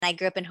I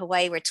grew up in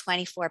Hawaii where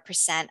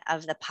 24%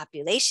 of the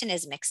population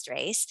is mixed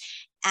race.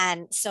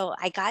 And so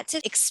I got to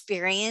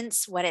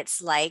experience what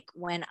it's like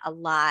when a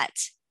lot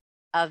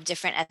of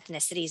different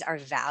ethnicities are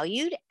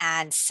valued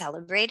and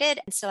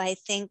celebrated. And so I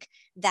think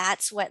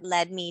that's what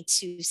led me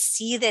to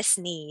see this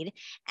need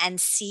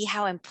and see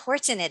how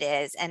important it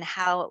is and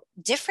how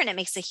different it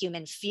makes a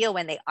human feel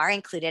when they are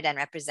included and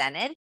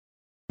represented.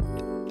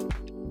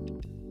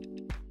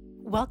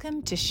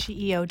 Welcome to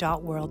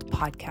SheEO.world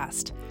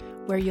podcast,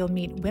 where you'll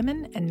meet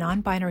women and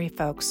non-binary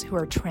folks who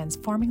are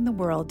transforming the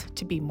world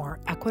to be more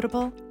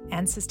equitable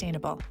and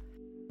sustainable.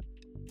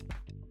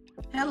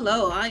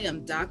 Hello, I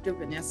am Dr.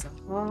 Vanessa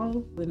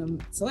Hall, and I'm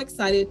so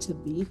excited to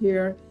be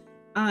here.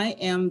 I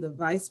am the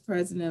Vice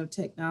President of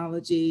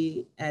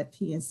Technology at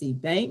PNC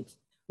Bank,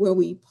 where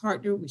we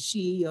partner with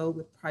SheEO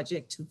with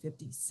Project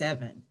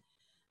 257.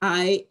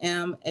 I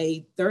am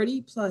a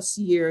 30-plus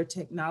year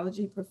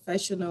technology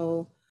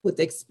professional with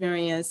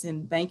experience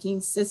in banking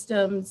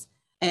systems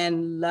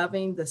and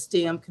loving the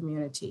STEM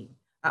community.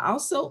 I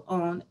also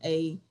own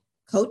a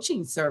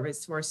coaching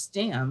service for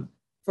STEM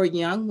for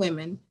young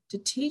women to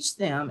teach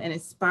them and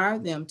inspire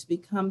them to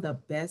become the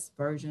best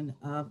version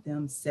of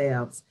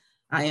themselves.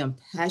 I am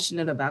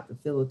passionate about the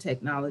field of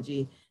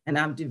technology, and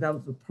I've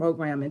developed a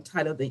program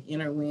entitled The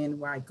Inner Wind,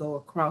 where I go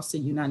across the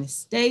United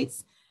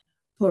States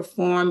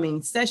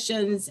performing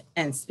sessions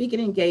and speaking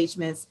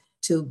engagements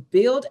to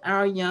build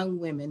our young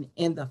women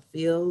in the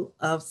field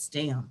of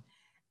STEM.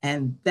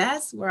 And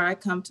that's where I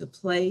come to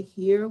play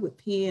here with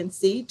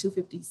PNC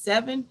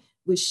 257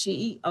 with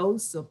SheEO,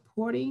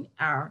 supporting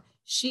our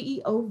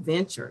SheEO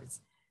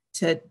ventures.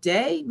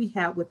 Today we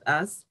have with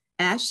us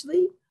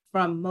Ashley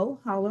from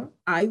Mulholland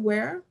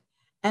Eyewear,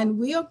 and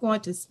we are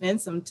going to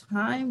spend some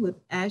time with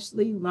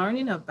Ashley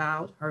learning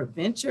about her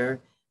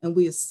venture, and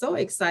we are so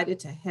excited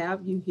to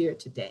have you here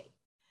today.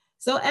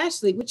 So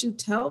Ashley, would you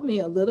tell me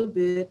a little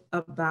bit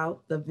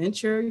about the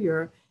venture,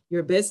 your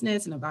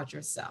business, and about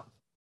yourself?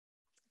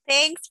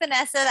 Thanks,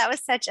 Vanessa. That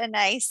was such a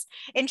nice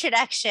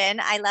introduction.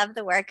 I love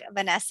the work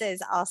Vanessa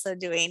is also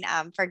doing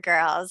for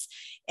girls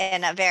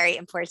in a very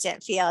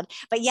important field.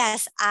 But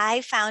yes, I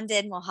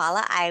founded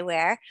Mulholland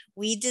Eyewear.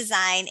 We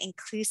design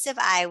inclusive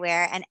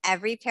eyewear, and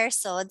every pair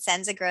sold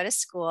sends a girl to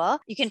school.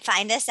 You can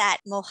find us at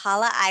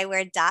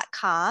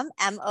mulhollandeyewear.com,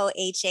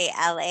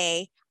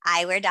 MOHALA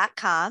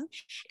eyewear.com.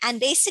 And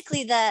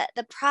basically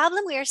the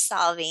problem we are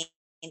solving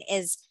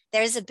is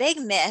there's a big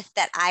myth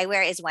that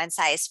eyewear is one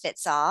size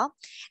fits all.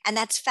 And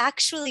that's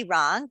factually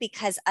wrong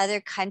because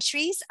other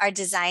countries are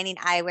designing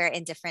eyewear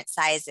in different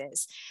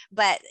sizes.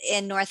 But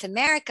in North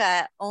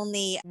America,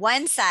 only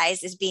one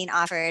size is being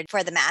offered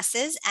for the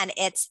masses, and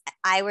it's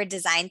eyewear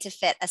designed to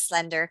fit a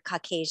slender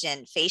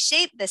Caucasian face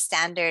shape, the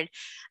standard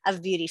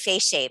of beauty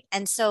face shape.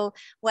 And so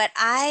what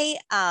I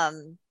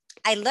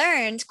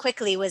learned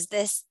quickly was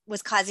this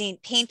was causing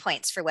pain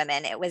points for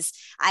women. It was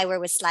eyewear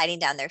was sliding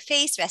down their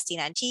face, resting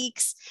on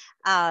cheeks,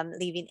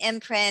 leaving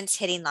imprints,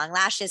 hitting long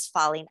lashes,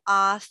 falling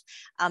off,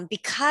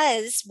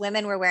 because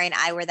women were wearing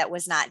eyewear that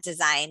was not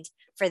designed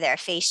for their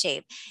face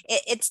shape.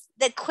 It's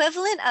the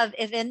equivalent of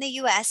if in the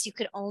US you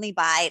could only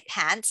buy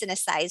pants in a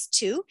size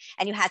 2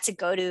 and you had to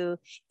go to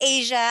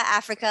Asia,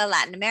 Africa,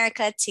 Latin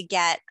America to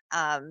get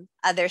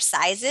other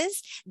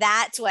sizes.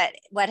 That's what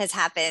has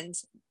happened.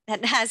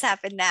 That has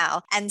happened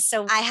now. And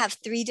so I have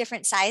 3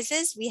 different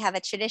sizes. We have a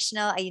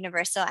traditional, a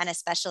universal, and a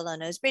special low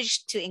nose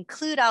bridge to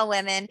include all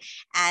women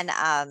and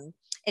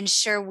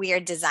ensure we are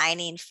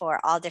designing for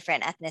all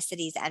different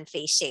ethnicities and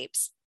face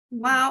shapes.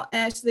 Wow,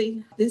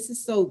 Ashley, this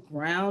is so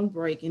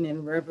groundbreaking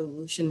and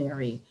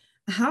revolutionary.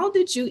 How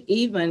did you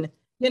even,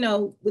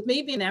 with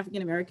me being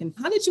African American,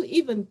 how did you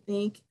even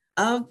think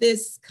of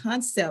this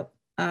concept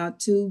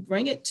to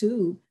bring it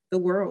to the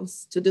world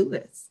to do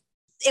this?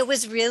 It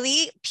was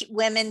really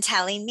women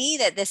telling me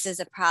that this is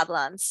a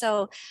problem.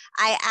 So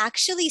I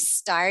actually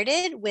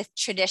started with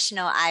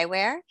traditional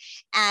eyewear,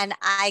 and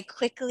I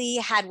quickly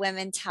had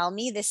women tell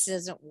me this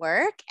doesn't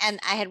work. And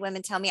I had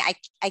women tell me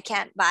I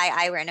can't buy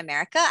eyewear in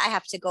America. I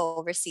have to go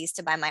overseas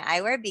to buy my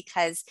eyewear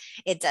because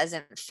it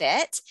doesn't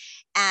fit.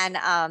 And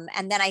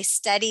then I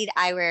studied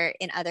eyewear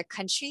in other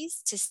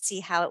countries to see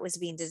how it was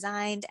being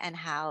designed and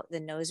how the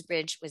nose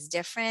bridge was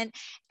different,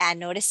 and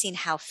noticing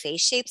how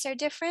face shapes are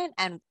different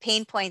and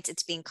pain points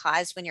it's being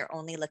caused when you're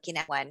only looking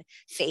at one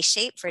face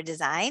shape for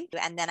design.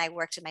 And then I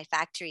worked with my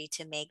factory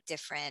to make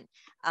different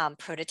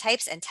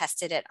prototypes and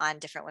tested it on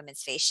different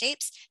women's face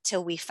shapes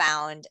till we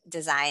found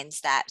designs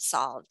that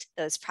solved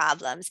those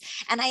problems.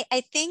 And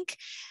I think,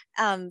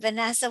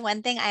 Vanessa,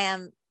 one thing I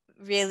am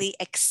really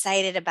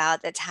excited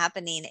about that's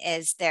happening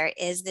is there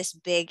is this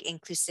big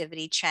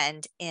inclusivity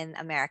trend in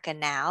America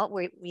now.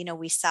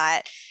 We saw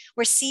it,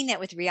 we're seeing it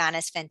with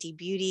Rihanna's Fenty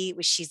Beauty,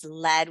 which she's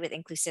led with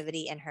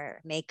inclusivity in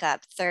her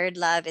makeup. Third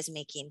Love is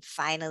making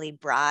finally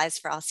bras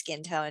for all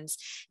skin tones.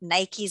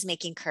 Nike's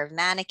making curved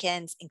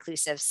mannequins,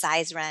 inclusive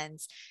size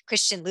runs.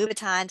 Christian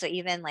Louboutins, or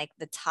even like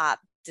the top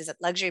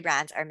luxury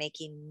brands are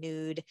making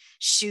nude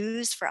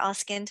shoes for all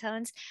skin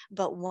tones.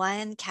 But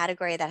one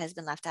category that has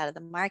been left out of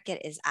the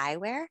market is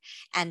eyewear.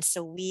 And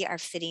so we are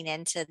fitting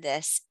into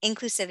this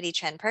inclusivity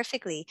trend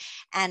perfectly.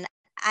 And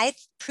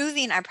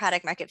proving our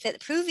product market fit,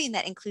 proving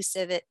that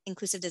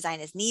inclusive design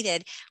is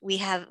needed, we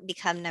have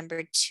become the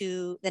number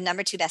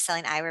two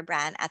best-selling eyewear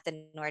brand at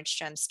the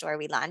Nordstrom store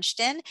we launched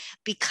in,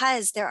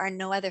 because there are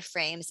no other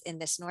frames in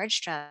this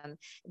Nordstrom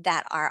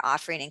that are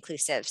offering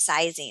inclusive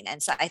sizing.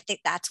 And so I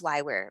think that's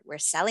why we're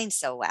selling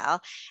so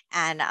well.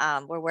 And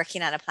we're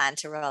working on a plan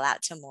to roll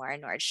out to more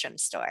Nordstrom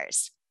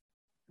stores.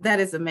 That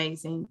is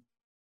amazing.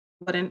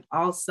 What an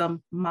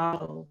awesome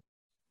model.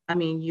 I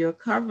mean, you're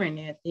covering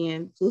it, the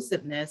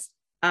inclusiveness.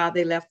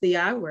 They left the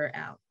eyewear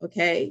out,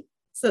 okay?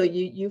 So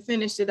you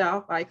finished it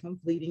off by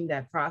completing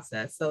that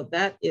process. So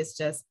that is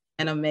just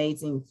an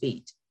amazing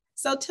feat.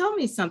 So tell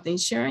me something,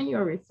 sharing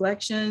your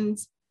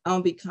reflections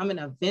on becoming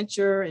a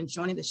venture and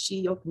joining the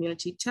SheEO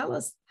community. Tell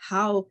us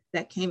how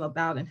that came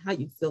about and how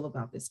you feel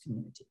about this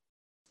community.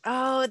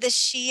 Oh, the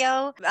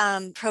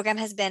SheEO program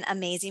has been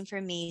amazing for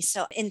me.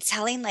 So in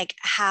telling like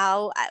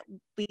how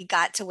we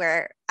got to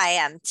where I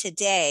am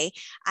today,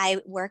 I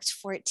worked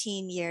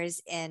 14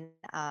 years in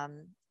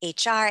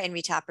HR and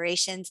retail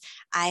operations.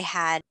 I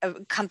had a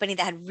company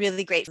that had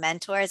really great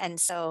mentors. And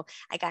so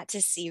I got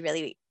to see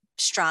really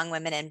strong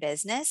women in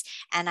business.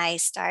 And I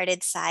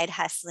started side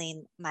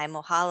hustling my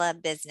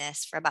Mohala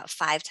business for about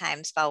 5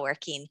 times while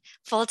working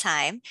full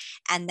time.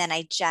 And then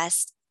I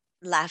just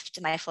left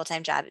my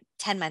full-time job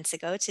 10 months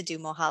ago to do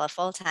Mohala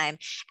full-time.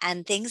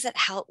 And things that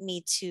helped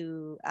me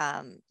to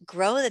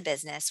grow the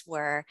business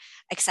were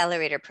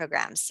accelerator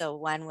programs. So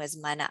one was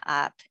Mana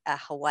Up, a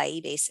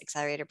Hawaii-based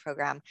accelerator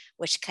program,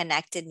 which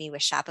connected me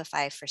with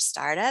Shopify for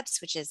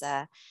Startups, which is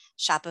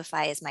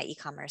Shopify is my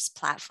e-commerce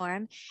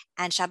platform.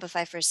 And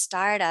Shopify for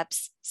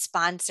Startups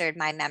sponsored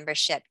my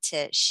membership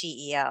to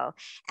SheEO.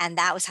 And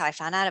that was how I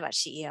found out about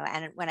SheEO.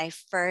 And when I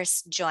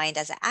first joined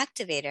as an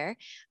activator,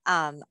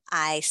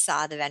 I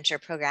saw the venture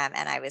program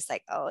and I was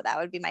like, oh, that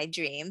would be my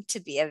dream to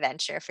be a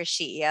venture for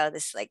SheEO.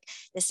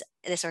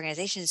 This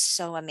organization is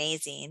so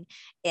amazing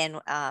in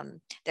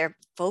their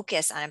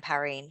focus on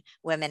empowering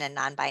women and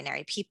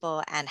non-binary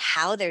people, and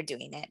how they're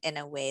doing it in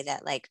a way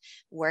that like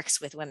works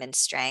with women's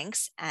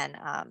strengths and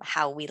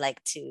how we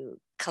like to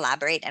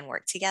collaborate and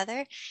work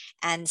together.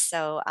 And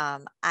so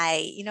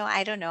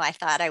I don't know, I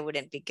thought I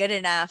wouldn't be good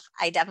enough.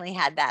 I definitely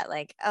had that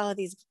like, oh,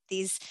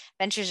 these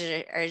ventures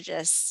are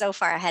just so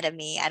far ahead of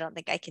me. I don't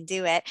think I can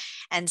do it.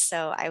 And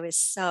so it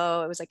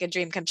was like a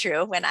dream come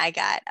true when I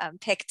got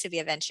picked to be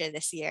a venture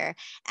this year.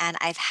 And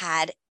I've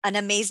had an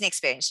amazing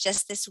experience.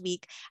 Just this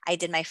week, I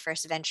did my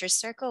first venture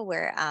circle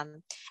where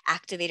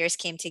activators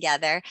came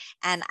together,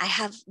 and I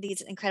have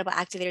these incredible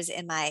activators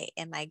in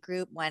my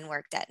group. One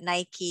worked at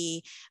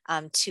Nike,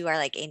 2 are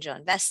like angel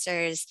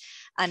investors.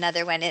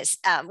 Another one is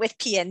with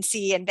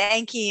PNC and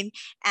banking,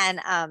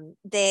 and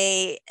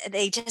they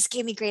just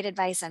gave me great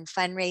advice on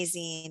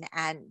fundraising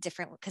and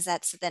different, because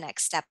that's the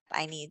next step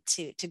I need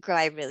to grow.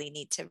 I really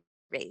need to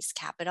raise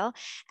capital,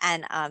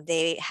 and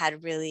they had a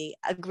really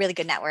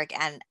good network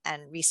and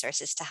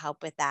resources to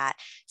help with that.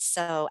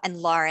 So, and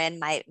Lauren,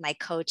 my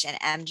coach, and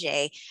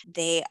MJ,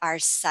 they are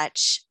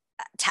such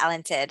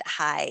talented,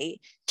 high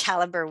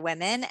caliber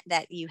women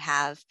that you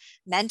have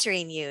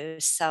mentoring you.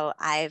 So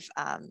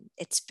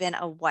it's been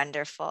a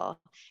wonderful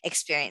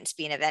experience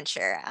being a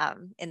venture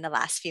in the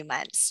last few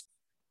months.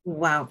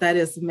 Wow, that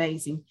is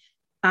amazing.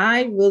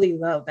 I really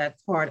love that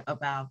part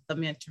about the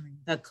mentoring,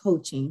 the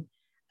coaching.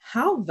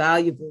 How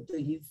valuable do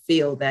you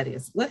feel that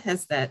is? What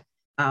has that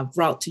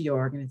brought to your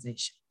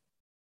organization?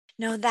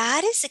 No,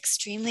 that is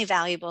extremely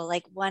valuable.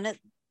 Like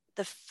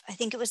I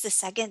think it was the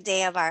second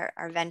day of our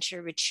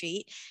venture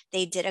retreat,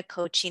 they did a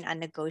coaching on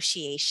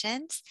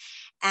negotiations.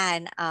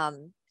 And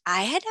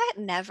I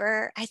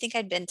think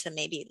I'd been to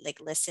maybe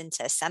like listen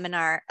to a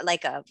seminar,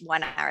 like a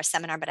 1-hour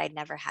seminar, but I'd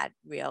never had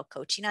real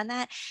coaching on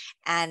that.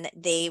 And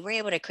they were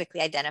able to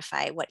quickly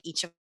identify what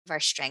each of our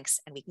strengths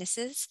and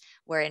weaknesses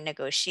were in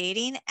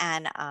negotiating.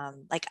 And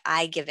like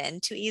I give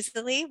in too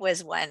easily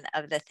was one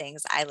of the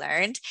things I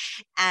learned.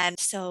 And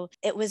so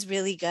it was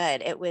really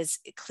good. It was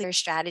clear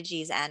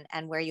strategies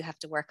and where you have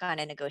to work on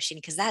in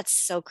negotiating, because that's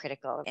so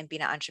critical. And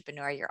being an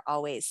entrepreneur, you're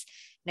always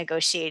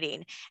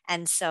negotiating.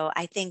 And so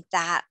I think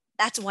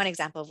that's one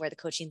example of where the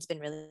coaching's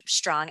been really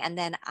strong. And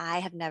then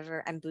I'm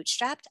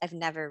bootstrapped. I've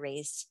never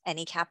raised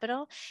any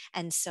capital.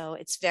 And so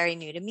it's very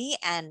new to me.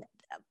 And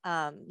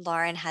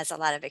Lauren has a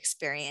lot of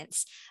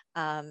experience,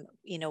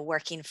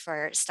 working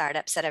for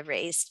startups that have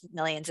raised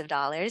millions of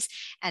dollars.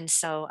 And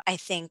so I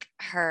think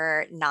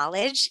her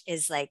knowledge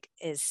is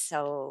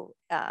so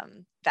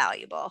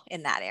valuable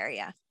in that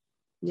area.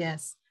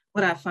 Yes.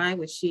 What I find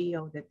with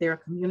SheEO, that they're a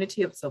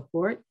community of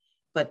support,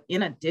 but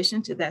in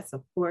addition to that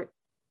support,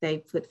 they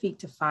put feet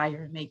to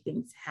fire and make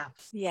things happen.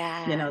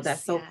 Yeah.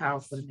 That's so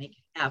powerful to make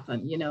it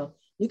happen.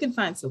 You can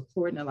find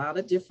support in a lot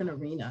of different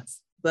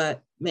arenas,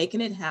 but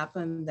making it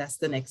happen, that's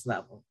the next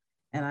level.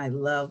 And I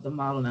love the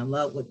model, and I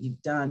love what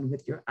you've done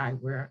with your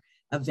eyewear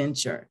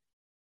venture.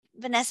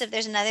 Vanessa, if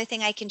there's another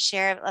thing I can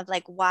share of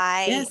like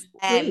why Yes,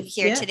 I'm please.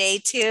 here Yes.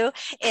 today too,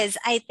 is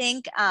I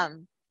think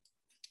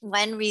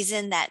one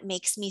reason that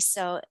makes me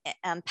so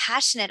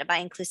passionate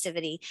about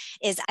inclusivity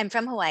is I'm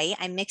from Hawaii.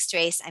 I'm mixed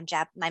race.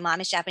 My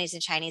mom is Japanese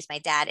and Chinese. My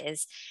dad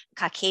is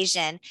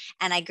Caucasian.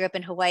 And I grew up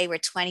in Hawaii where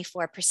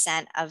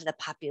 24% of the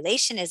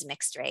population is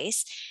mixed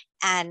race.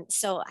 And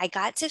so I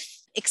got to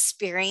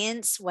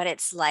experience what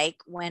it's like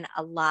when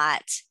a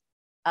lot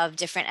of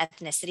different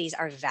ethnicities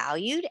are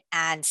valued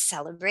and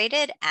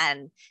celebrated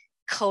and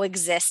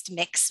coexist,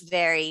 mix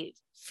very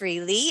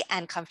freely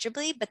and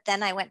comfortably. But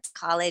then I went to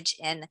college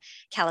in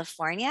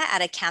California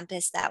at a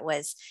campus that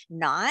was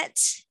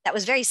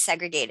very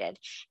segregated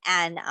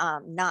and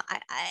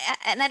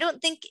and I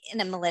don't think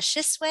in a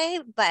malicious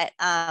way, but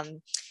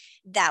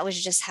that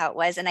was just how it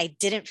was. And I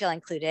didn't feel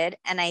included,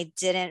 and I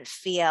didn't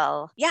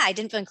feel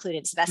included.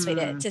 It's the best way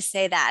to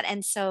say that.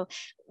 And so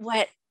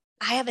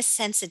I have a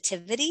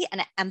sensitivity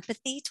and an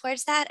empathy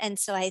towards that. And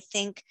so I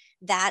think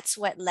that's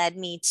what led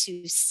me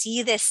to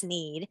see this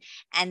need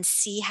and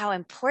see how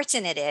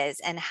important it is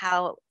and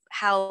how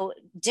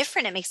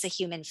different it makes a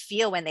human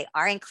feel when they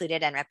are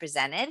included and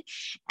represented.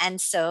 And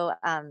so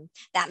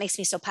that makes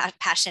me so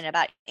passionate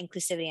about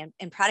inclusivity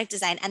in product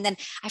design. And then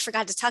I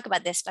forgot to talk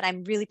about this, but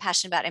I'm really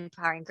passionate about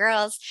empowering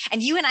girls.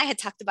 And you and I had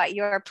talked about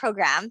your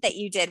program that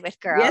you did with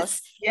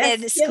girls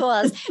in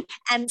schools.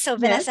 And so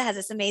Vanessa has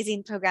this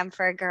amazing program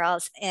for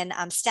girls in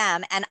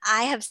STEM. And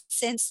I have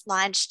since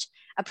launched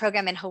a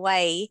program in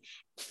Hawaii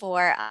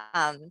for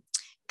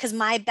because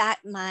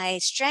my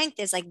strength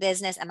is like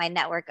business and my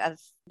network of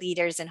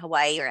leaders in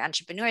Hawaii or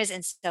entrepreneurs.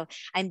 And so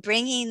I'm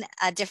bringing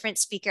a different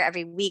speaker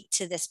every week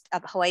to this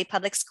Hawaii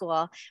public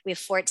school. We have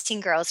 14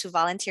 girls who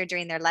volunteer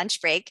during their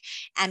lunch break.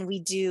 And we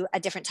do a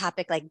different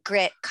topic like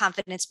grit,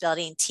 confidence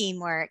building,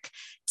 teamwork.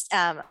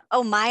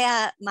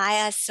 Maya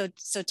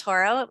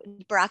Sotoro,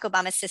 Barack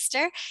Obama's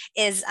sister,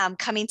 is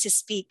coming to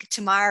speak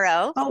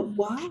tomorrow. Oh,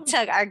 wow.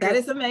 To our group. That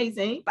is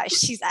amazing. But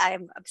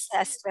I'm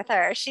obsessed with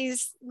her.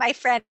 She's my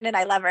friend and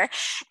I love her.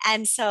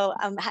 And so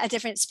a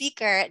different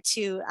speaker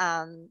to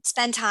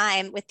spend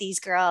time with these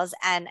girls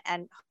and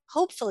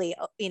hopefully,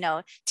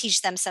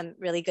 teach them some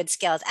really good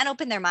skills and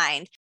open their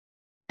mind.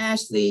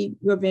 Ashley,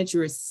 your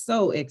venture is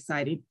so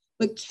exciting,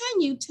 but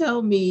can you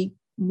tell me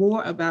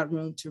more about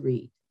Room to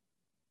Read?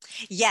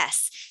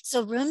 Yes.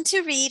 So Room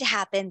to Read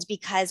happened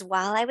because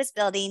while I was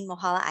building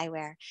Mohala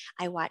Eyewear,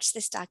 I watched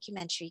this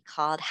documentary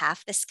called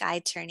Half the Sky: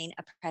 Turning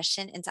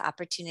Oppression into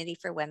Opportunity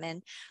for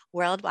Women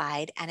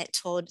Worldwide. And it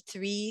told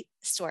 3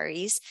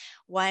 stories.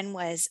 One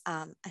was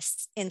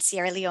in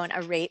Sierra Leone,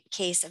 a rape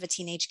case of a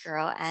teenage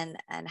girl and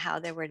how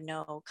there were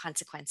no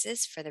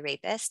consequences for the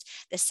rapist.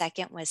 The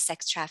second was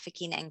sex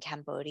trafficking in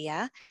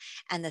Cambodia.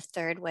 And the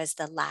third was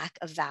the lack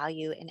of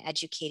value in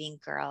educating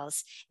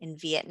girls in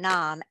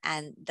Vietnam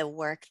and the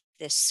work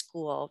this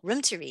school,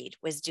 Room to Read,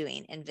 was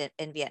doing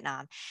in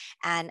Vietnam.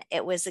 And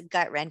it was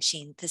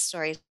gut-wrenching. The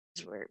stories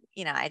were,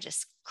 I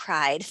just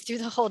cried through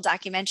the whole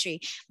documentary.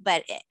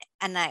 But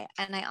I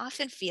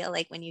often feel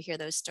like when you hear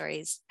those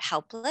stories,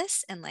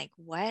 helpless and like,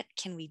 what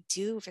can we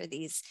do for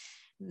these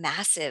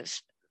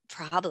massive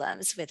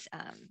problems with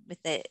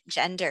the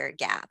gender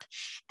gap?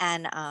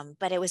 And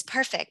but it was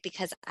perfect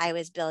because I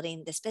was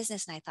building this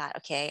business and I thought,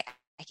 okay,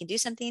 I can do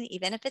something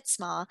even if it's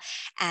small.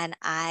 And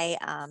I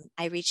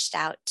reached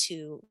out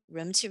to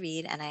Room to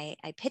Read and I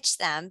pitched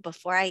them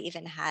before I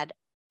even had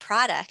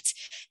product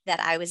that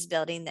I was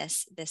building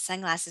this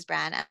sunglasses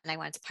brand, and I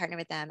wanted to partner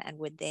with them, and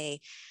would they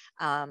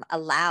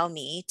allow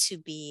me to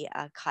be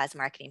a cause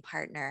marketing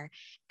partner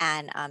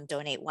and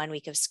donate 1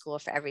 week of school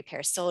for every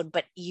pair sold,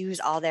 but use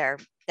all their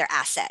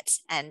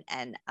assets and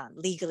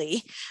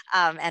legally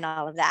and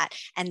all of that.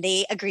 And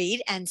they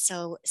agreed. And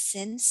so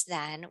since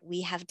then,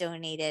 we have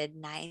donated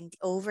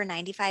over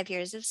 95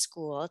 years of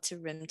school to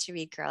Room to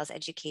Read Girls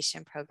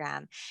Education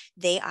Program.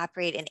 They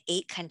operate in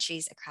 8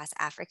 countries across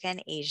Africa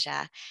and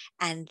Asia,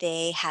 and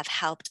they have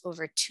helped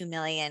over 2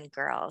 million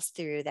girls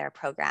through their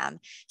program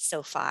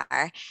so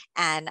far.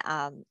 And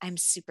I'm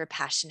super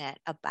passionate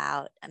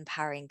about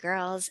empowering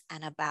girls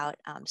and about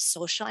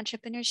social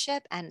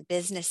entrepreneurship and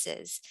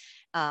businesses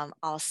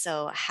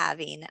also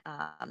having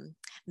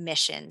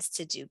missions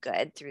to do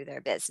good through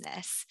their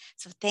business.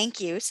 So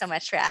thank you so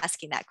much for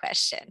asking that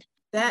question.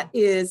 That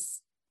is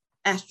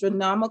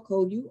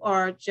astronomical. You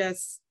are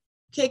just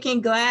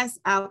kicking glass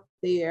out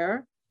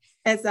there,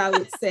 as I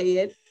would say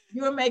it.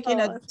 You're making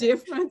a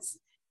difference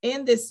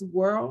in this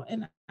world,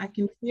 and I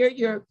can hear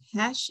your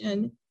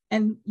passion.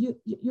 And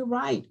you're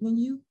right. When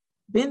you've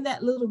been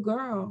that little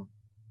girl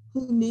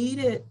who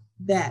needed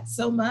that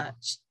so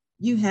much,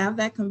 you have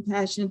that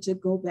compassion to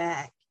go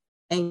back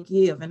and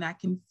give. And I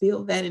can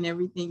feel that in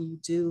everything you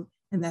do.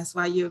 And that's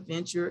why your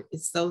venture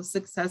is so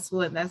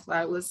successful. And that's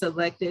why it was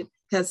selected,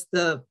 because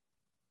the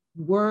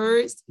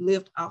words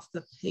lift off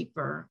the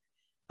paper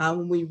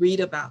when we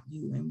read about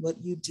you and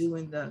what you do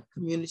in the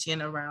community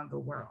and around the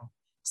world.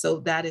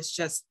 So that is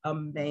just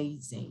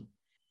amazing.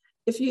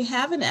 If you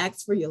have an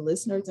ask for your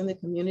listeners in the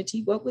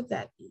community, what would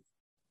that be?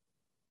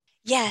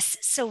 Yes.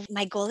 So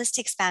my goal is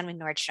to expand with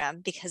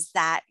Nordstrom, because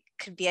that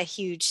could be a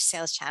huge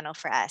sales channel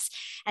for us.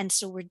 And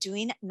so we're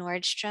doing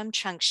Nordstrom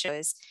trunk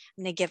shows.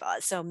 I'm going to give,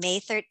 so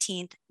May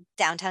 13th,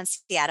 downtown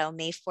Seattle,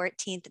 May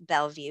 14th,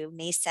 Bellevue,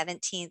 May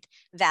 17th,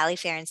 Valley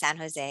Fair in San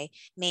Jose,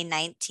 May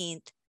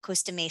 19th,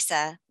 Costa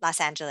Mesa,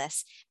 Los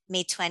Angeles,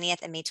 May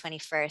 20th and May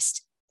 21st,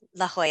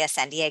 La Jolla,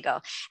 San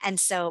Diego. And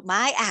so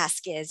my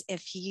ask is,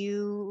 if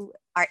you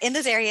are in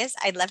those areas,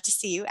 I'd love to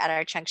see you at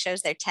our trunk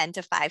shows. They're 10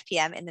 to 5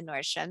 p.m. in the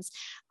Nordstroms.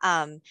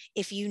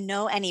 If you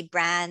know any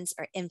brands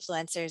or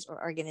influencers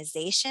or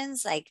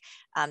organizations like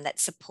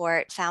that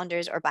support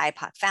founders or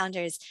BIPOC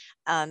founders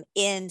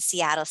in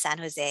Seattle, San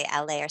Jose,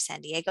 LA, or San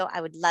Diego, I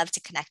would love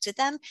to connect with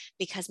them,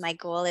 because my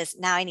goal is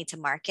now I need to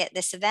market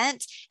this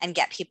event and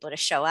get people to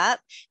show up,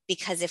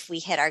 because if we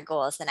hit our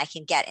goals, then I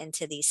can get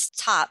into these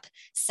top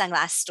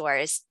sunglass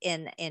stores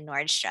in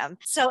Nordstrom.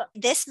 So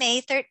this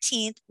May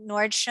 13th,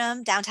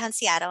 Nordstrom, downtown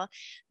Seattle,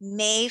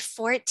 May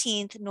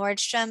 14th,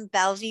 Nordstrom,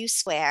 Bellevue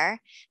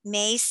Square,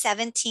 May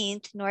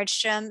 17th,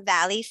 Nordstrom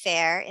Valley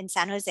Fair in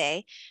San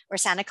Jose or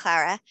Santa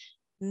Clara,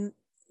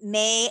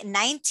 May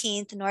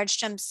 19th,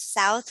 Nordstrom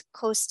South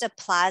Costa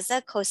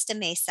Plaza, Costa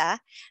Mesa,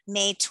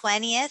 May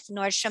 20th,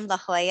 Nordstrom La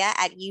Jolla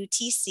at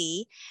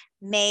UTC,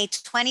 May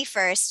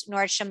 21st,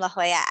 Nordstrom La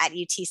Jolla at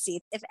UTC.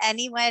 If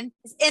anyone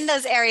is in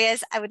those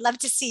areas, I would love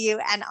to see you.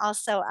 And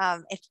also,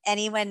 if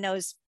anyone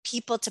knows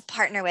people to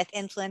partner with,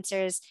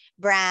 influencers,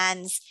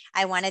 brands,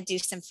 I want to do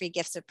some free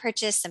gifts of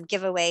purchase, some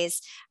giveaways,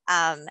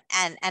 and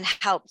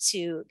help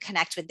to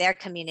connect with their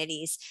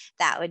communities.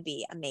 That would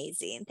be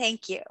amazing.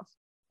 Thank you.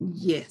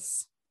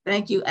 Yes.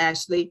 Thank you,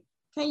 Ashley.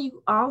 Can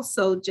you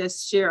also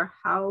just share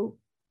how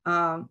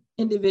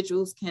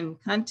individuals can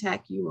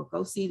contact you or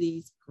go see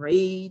these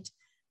great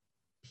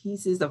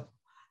pieces of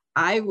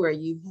eyewear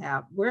you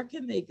have? Where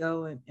can they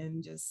go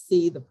and just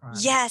see the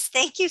product? Yes,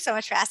 thank you so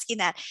much for asking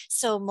that.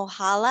 So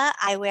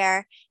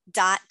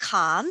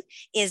mohalaeyewear.com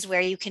is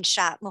where you can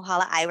shop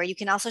Mohala Eyewear. You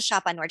can also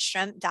shop on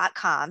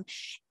Nordstrom.com.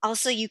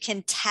 Also, you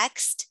can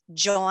text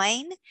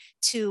JOIN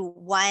to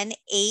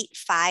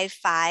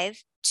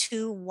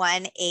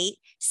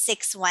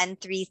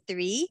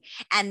 1-855-218-6133,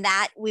 and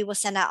that we will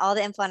send out all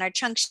the info on our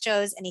trunk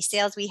shows, any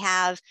sales we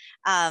have.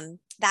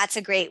 That's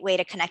a great way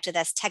to connect with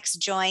us. Text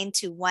JOIN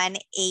to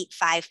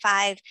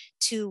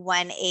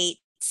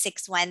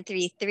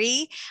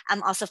 1-855-218-6133.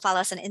 Also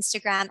follow us on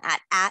Instagram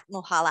at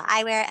Mohala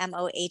Eyewear,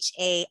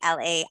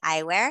 MOHALA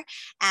Eyewear,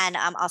 and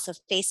also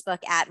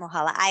Facebook at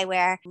Mohala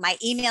Eyewear. My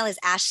email is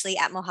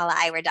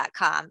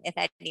ashley@mohalaeyewear.com if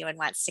anyone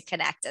wants to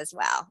connect as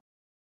well.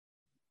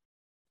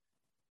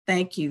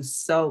 Thank you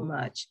so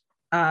much.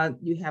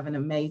 You have an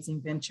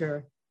amazing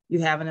venture.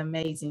 You have an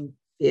amazing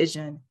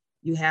vision.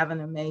 You have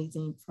an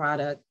amazing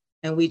product.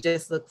 And we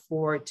just look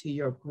forward to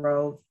your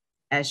growth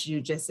as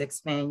you just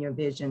expand your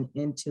vision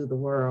into the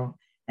world.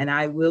 And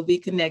I will be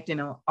connecting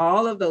on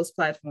all of those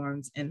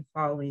platforms and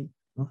following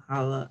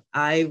Mohala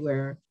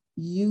Eyewear.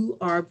 You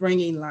are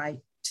bringing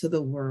light to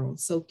the world.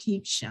 So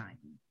keep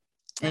shining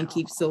and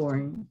keep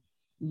soaring.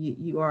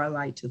 You are a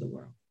light to the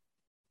world.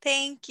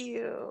 Thank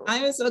you. I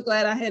am so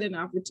glad I had an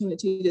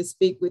opportunity to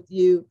speak with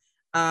you.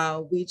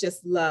 We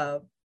just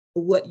love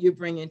what you're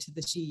bringing to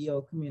the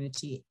CEO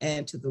community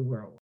and to the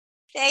world.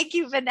 Thank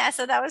you,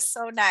 Vanessa. That was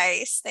so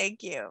nice.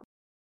 Thank you.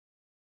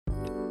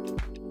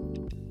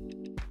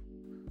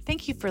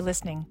 Thank you for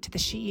listening to the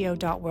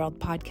SheEO.world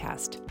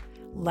podcast.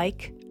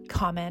 Like,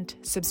 comment,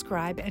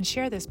 subscribe, and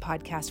share this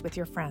podcast with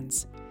your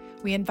friends.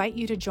 We invite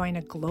you to join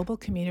a global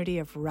community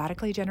of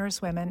radically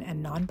generous women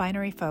and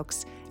non-binary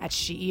folks at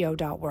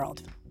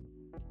SheEO.world.